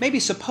of maybe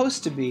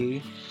supposed to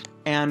be.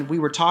 And we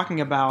were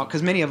talking about,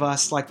 because many of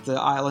us, like the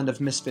island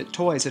of misfit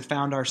toys, had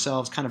found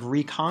ourselves kind of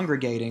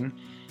recongregating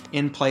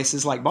in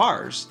places like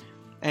bars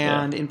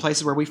and in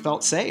places where we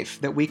felt safe,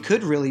 that we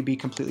could really be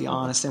completely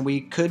honest and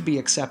we could be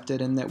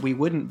accepted and that we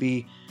wouldn't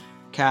be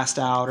cast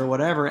out or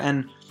whatever.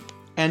 And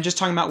just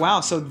talking about, wow,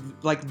 so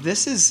like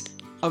this is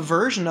a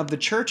version of the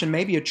church and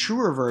maybe a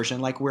truer version.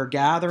 Like we're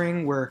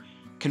gathering, we're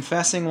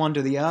confessing one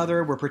to the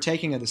other, we're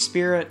partaking of the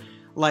Spirit,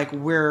 like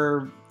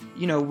we're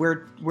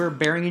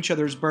bearing each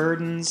other's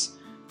burdens,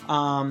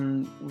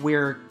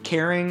 we're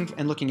caring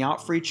and looking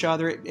out for each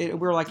other.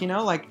 We're like,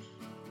 like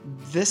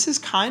this is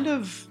kind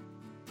of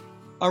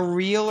a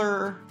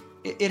realer,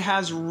 it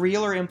has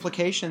realer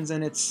implications,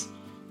 and it's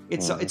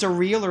a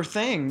realer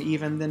thing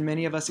even than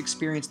many of us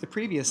experienced the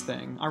previous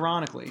thing.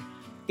 Ironically,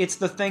 it's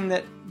the thing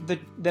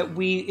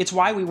it's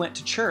why we went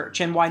to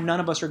church and why none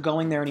of us are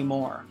going there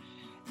anymore.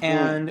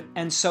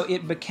 And so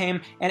it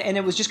became, and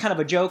it was just kind of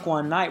a joke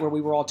one night where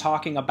we were all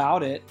talking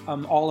about it,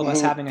 all of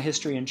us having a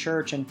history in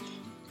church and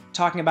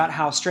talking about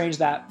how strange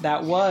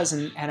that was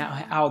and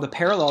how the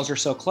parallels are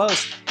so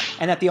close,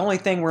 and that the only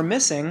thing we're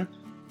missing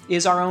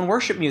is our own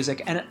worship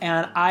music. And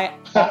I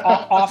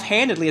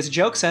offhandedly as a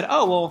joke said,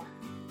 oh, well,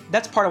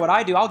 that's part of what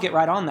I do. I'll get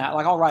right on that.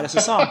 Like I'll write us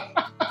a song.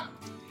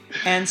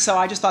 And so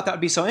I just thought that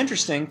would be so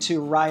interesting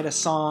to write a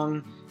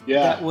song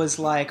that was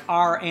like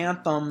our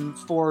anthem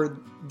for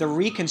the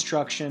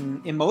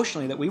reconstruction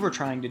emotionally that we were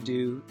trying to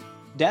do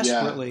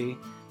desperately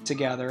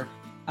together,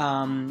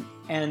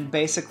 and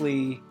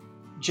basically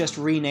just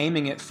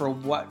renaming it for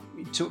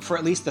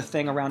at least the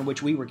thing around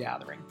which we were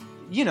gathering.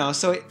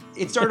 So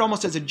it started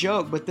almost as a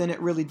joke, but then it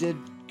really did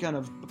kind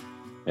of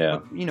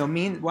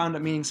wound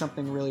up meaning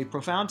something really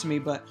profound to me.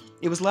 But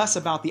it was less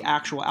about the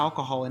actual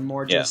alcohol and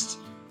more just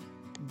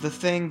the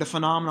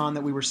phenomenon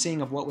that we were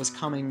seeing of what was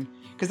coming.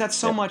 Because that's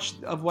so much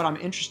of what I'm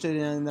interested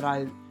in, that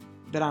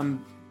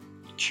I'm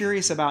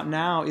curious about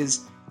now,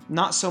 is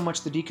not so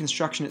much the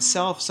deconstruction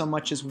itself, so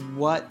much as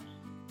what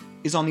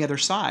is on the other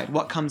side,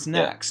 what comes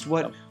next,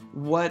 what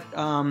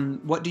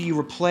do you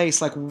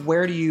replace? Like,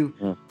 where do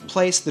you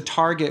place the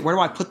target? Where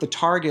do I put the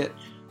target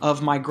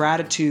of my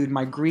gratitude,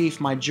 my grief,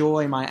 my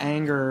joy, my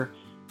anger?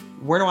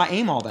 Where do I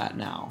aim all that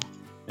now?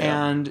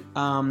 Yeah.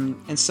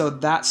 And so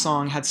that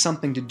song had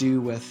something to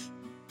do with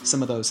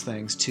some of those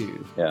things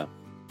too. Yeah.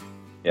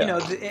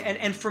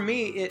 And for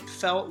me, it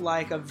felt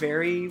like a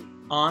very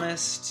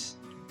honest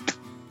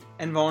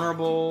and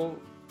vulnerable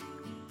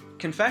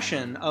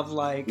confession of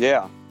like,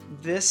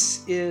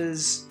 this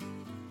is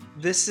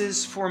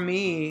for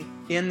me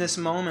in this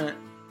moment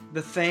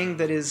the thing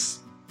that is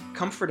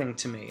comforting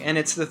to me, and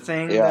it's the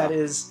thing that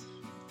is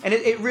and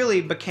it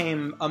really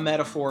became a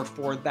metaphor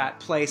for that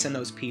place and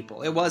those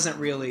people. It wasn't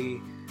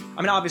really,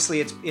 I mean, obviously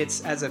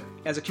it's as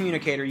a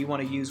communicator, you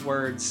want to use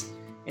words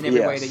in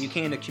every way that you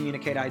can to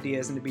communicate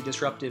ideas and to be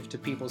disruptive to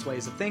people's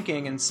ways of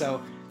thinking. And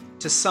so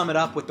to sum it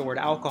up with the word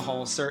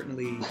alcohol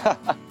certainly,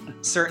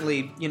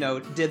 you know,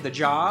 did the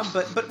job,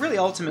 but really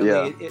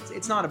ultimately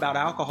it's not about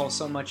alcohol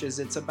so much as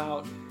it's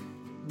about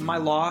my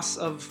loss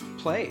of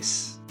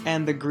place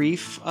and the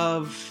grief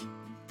of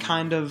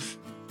kind of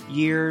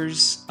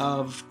years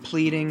of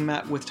pleading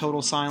met with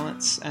total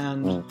silence.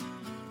 And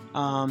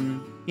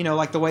you know,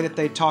 like the way that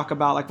they talk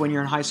about, like when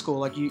you're in high school,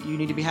 like you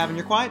need to be having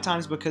your quiet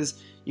times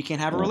because you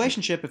can't have a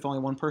relationship if only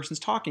one person's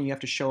talking. You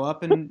have to show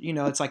up, and you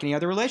know, it's like any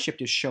other relationship,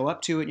 just show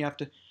up to it, and you have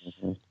to.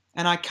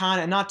 And I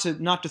kind of,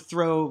 not to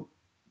throw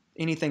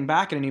anything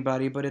back at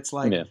anybody, but it's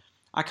like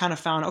I kind of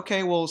found,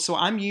 okay, well, so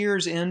I'm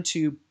years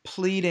into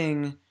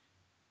pleading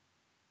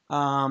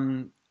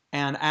and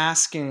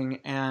asking,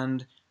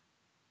 and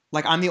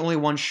like I'm the only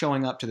one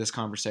showing up to this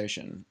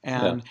conversation.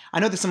 And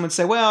I know that someone would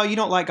say, well, you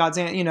don't like God's,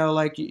 you know,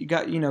 like you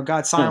got, you know,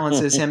 God's silence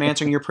is him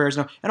answering your prayers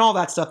and all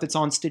that stuff that's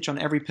on stitch on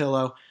every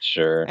pillow.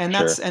 Sure. And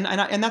that's, and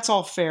that's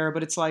all fair,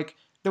 but it's like,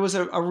 there was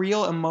a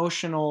real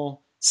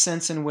emotional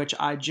sense in which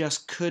I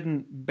just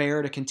couldn't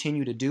bear to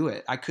continue to do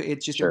it.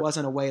 It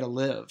wasn't a way to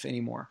live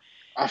anymore.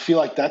 I feel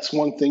like that's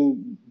one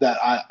thing that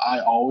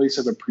I always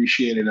have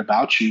appreciated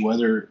about you,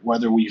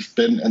 whether we've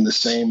been in the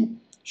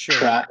same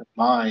track of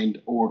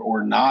mind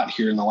or not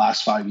here in the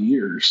last 5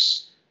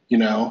 years, you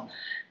know.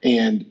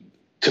 And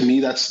to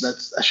me, that's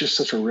just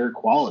such a rare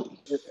quality.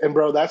 And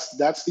bro,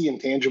 that's the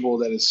intangible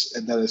that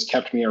has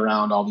kept me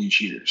around all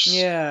these years.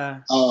 Yeah.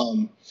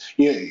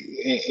 Yeah.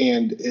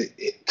 And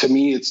to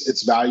me,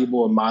 it's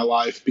valuable in my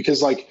life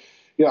because, like,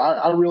 you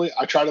know,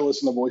 I try to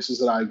listen to voices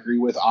that I agree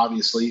with,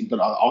 obviously, but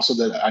also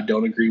that I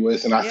don't agree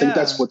with. And I think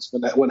that's what's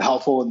been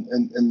helpful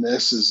in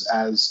this is,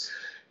 as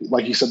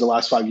like you said, the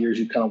last 5 years,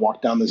 you've kind of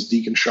walked down this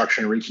deconstruction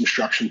and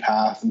reconstruction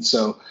path. And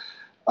so,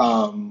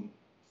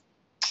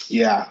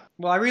 yeah.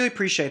 Well, I really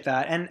appreciate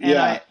that. And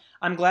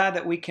I'm glad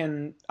that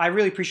I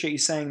really appreciate you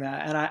saying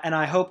that. And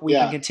I hope we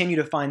can continue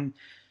to find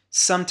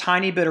some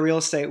tiny bit of real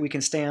estate we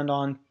can stand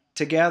on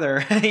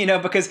together, you know,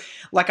 because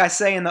like I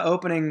say in the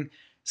opening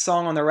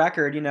song on the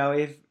record, you know,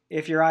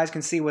 if your eyes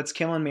can see what's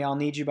killing me, I'll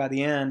need you by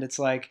the end. It's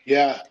like,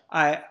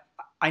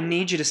 I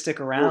need you to stick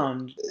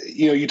around. Well,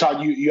 you know,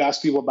 you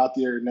asked people about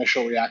their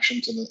initial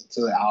reaction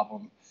to the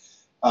album.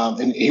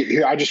 And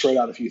here I just wrote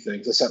out a few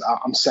things. I said,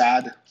 I'm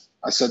sad.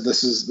 I said,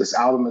 this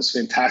album is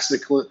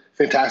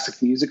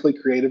fantastic musically,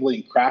 creatively,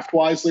 and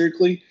craft-wise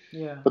lyrically.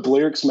 Yeah. But the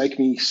lyrics make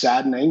me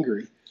sad and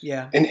angry.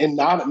 Yeah. And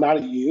not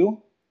at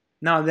you.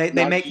 No, they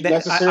make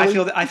that.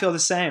 I feel the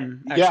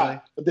same. Actually. Yeah.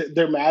 But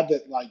they're mad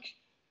that, like,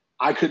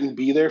 I couldn't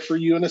be there for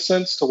you in a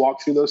sense to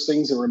walk through those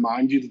things and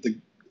remind you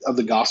of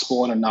the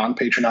gospel in a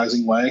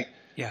non-patronizing way.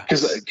 Yeah.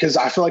 Because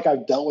I feel like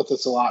I've dealt with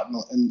this a lot,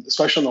 and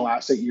especially in the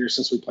last 8 years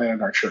since we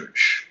planted our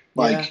church.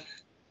 Like,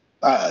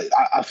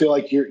 I feel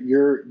like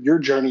your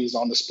journey is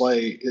on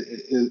display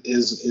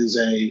is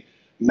a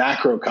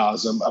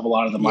macrocosm of a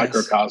lot of the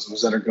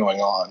microcosms that are going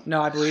on.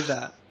 No, I believe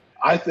that.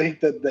 I think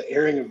that the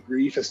airing of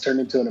grief has turned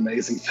into an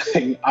amazing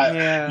thing.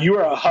 You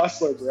are a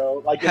hustler,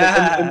 bro. Like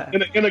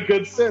in a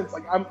good sense.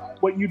 Like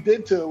what you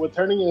did with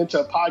turning it into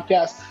a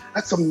podcast.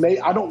 That's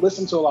amazing. I don't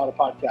listen to a lot of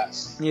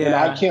podcasts. Yeah, and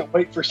I can't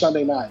wait for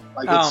Sunday night.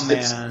 Like,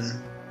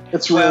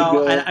 it's really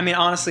good. I mean,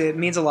 honestly, it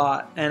means a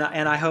lot, and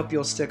I hope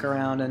you'll stick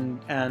around,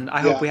 and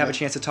I hope we have a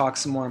chance to talk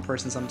some more in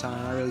person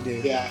sometime. I really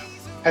do. Yeah.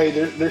 Hey,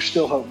 there's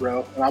still hope,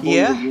 bro, and I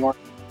believe that you aren't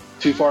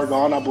too far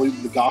gone. I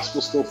believe the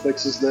gospel still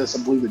fixes this.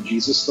 I believe that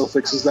Jesus still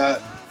fixes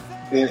that.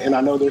 And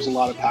I know there's a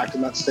lot of packed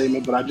in that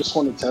statement, but I just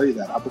want to tell you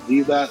that I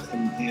believe that,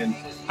 and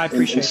I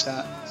appreciate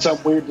that. In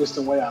some weird,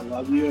 distant way, I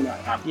love you, and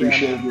I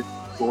appreciate your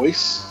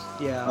voice.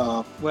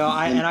 Yeah. Well,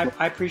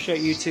 I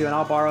appreciate you too, and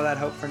I'll borrow that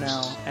hope for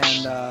now.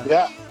 And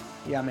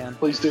yeah, man.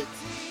 Please do.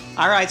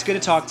 All right, it's good to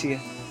talk to you.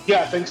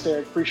 Yeah, thanks,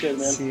 Derek. Appreciate it,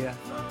 man. See ya.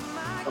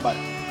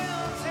 Bye-bye.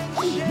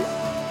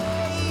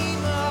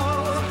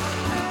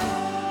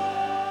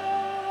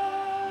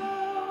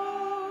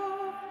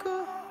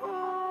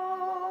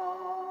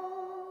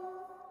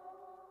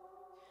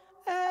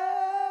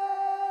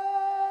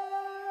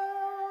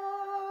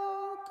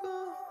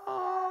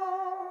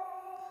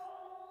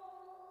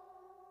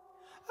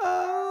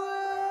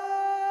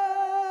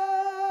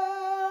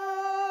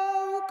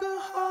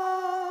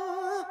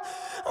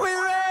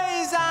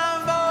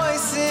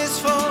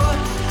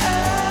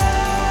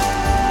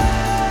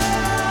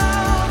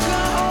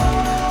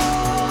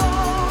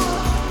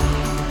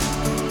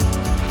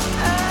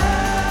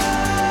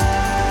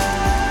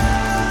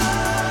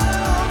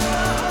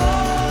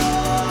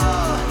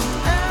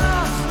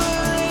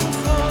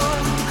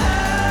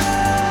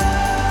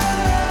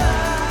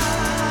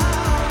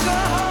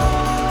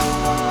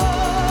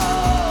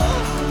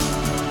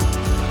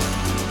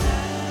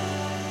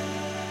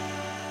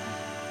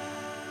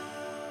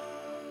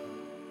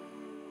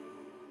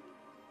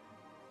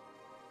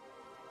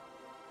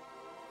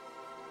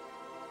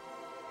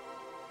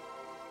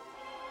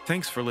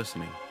 Thanks for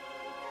listening.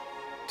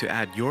 To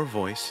add your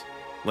voice,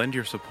 lend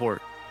your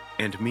support,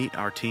 and meet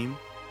our team,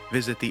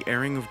 visit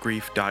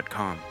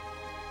theairingofgrief.com.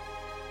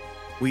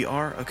 We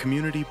are a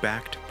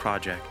community-backed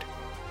project.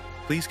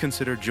 Please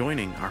consider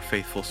joining our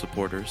faithful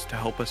supporters to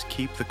help us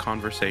keep the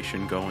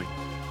conversation going.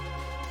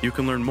 You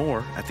can learn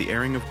more at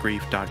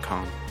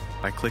theairingofgrief.com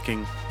by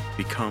clicking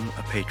Become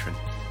a Patron.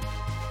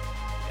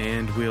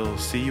 And we'll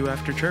see you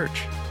after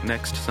church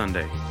next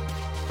Sunday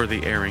for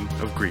the Airing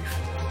of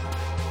Grief.